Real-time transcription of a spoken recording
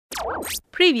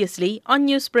Previously on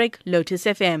Newsbreak, Lotus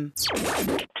FM.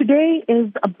 Today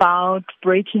is about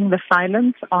breaking the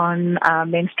silence on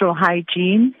menstrual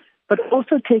hygiene, but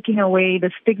also taking away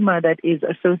the stigma that is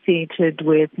associated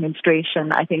with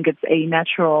menstruation. I think it's a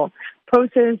natural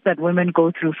process that women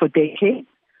go through for decades,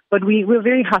 but we're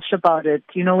very hush about it.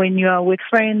 You know, when you are with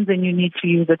friends and you need to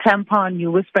use a tampon,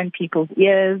 you whisper in people's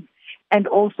ears. And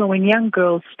also when young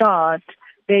girls start,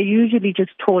 they're usually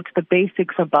just taught the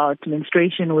basics about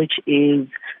menstruation, which is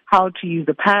how to use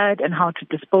a pad and how to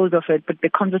dispose of it. But the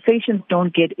conversations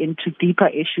don't get into deeper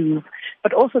issues,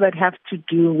 but also that have to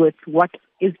do with what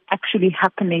is actually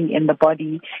happening in the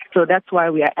body. So that's why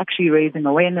we are actually raising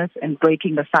awareness and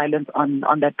breaking the silence on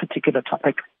that particular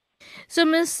topic. So,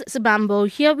 Ms. Sibambo,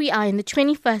 here we are in the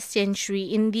 21st century,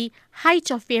 in the height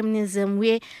of feminism,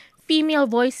 where female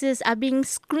voices are being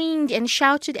screamed and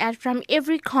shouted at from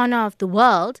every corner of the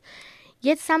world,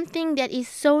 yet something that is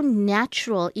so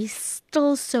natural is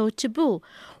still so taboo.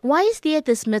 Why is there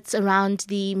this myth around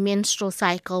the menstrual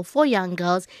cycle for young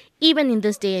girls, even in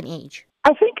this day and age?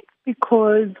 I think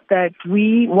because that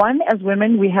as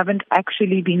women, we haven't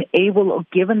actually been able or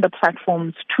given the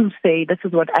platforms to say this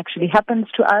is what actually happens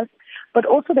to us, but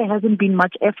also there hasn't been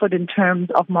much effort in terms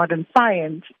of modern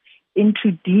science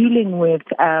into dealing with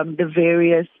the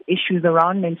various issues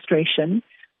around menstruation.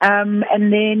 And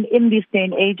then in this day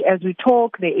and age, as we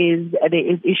talk, there is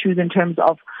issues in terms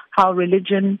of how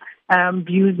religion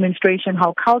views menstruation,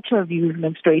 how culture views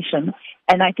menstruation.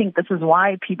 And I think this is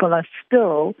why people are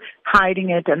still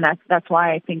hiding it, and that's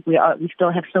why I think we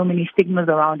still have so many stigmas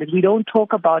around it. We don't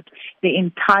talk about the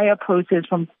entire process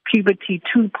from puberty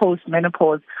to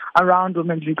post-menopause around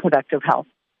women's reproductive health.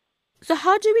 So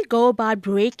how do we go about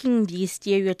breaking these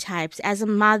stereotypes as a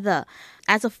mother,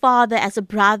 as a father, as a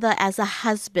brother, as a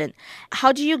husband?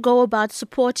 How do you go about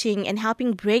supporting and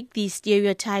helping break these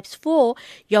stereotypes for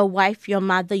your wife, your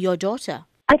mother, your daughter?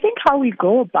 I think how we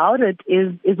go about it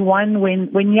is one,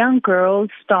 when young girls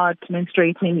start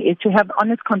menstruating, is to have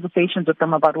honest conversations with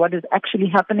them about what is actually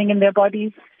happening in their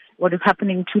bodies, what is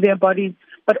happening to their bodies,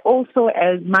 but also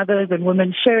as mothers and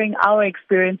women sharing our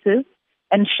experiences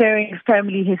and sharing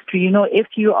family history. You know, if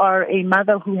you are a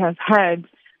mother who has had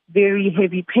very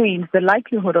heavy pains, the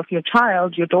likelihood of your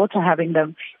child, your daughter having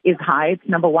them is high. It's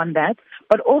number one, that.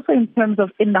 But also in terms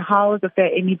of in the house, if there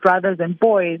are any brothers and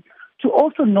boys, to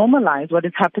also normalize what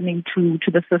is happening to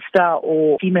the sister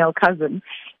or female cousin,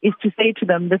 is to say to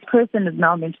them, this person is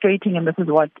now menstruating and this is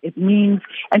what it means,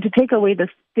 and to take away the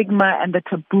stigma and the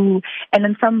taboo, and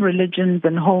in some religions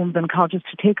and homes and cultures,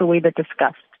 to take away the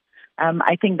disgust.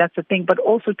 I think that's the thing, but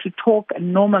also to talk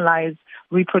and normalize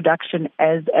reproduction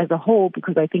as a whole,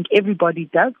 because I think everybody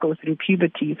does go through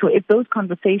puberty. So if those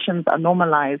conversations are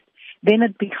normalized, then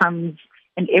it becomes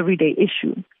an everyday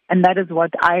issue. And that is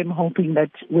what I'm hoping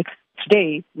that with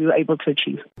today we were able to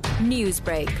achieve.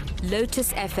 Newsbreak,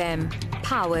 Lotus FM,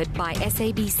 powered by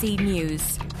SABC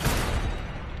News.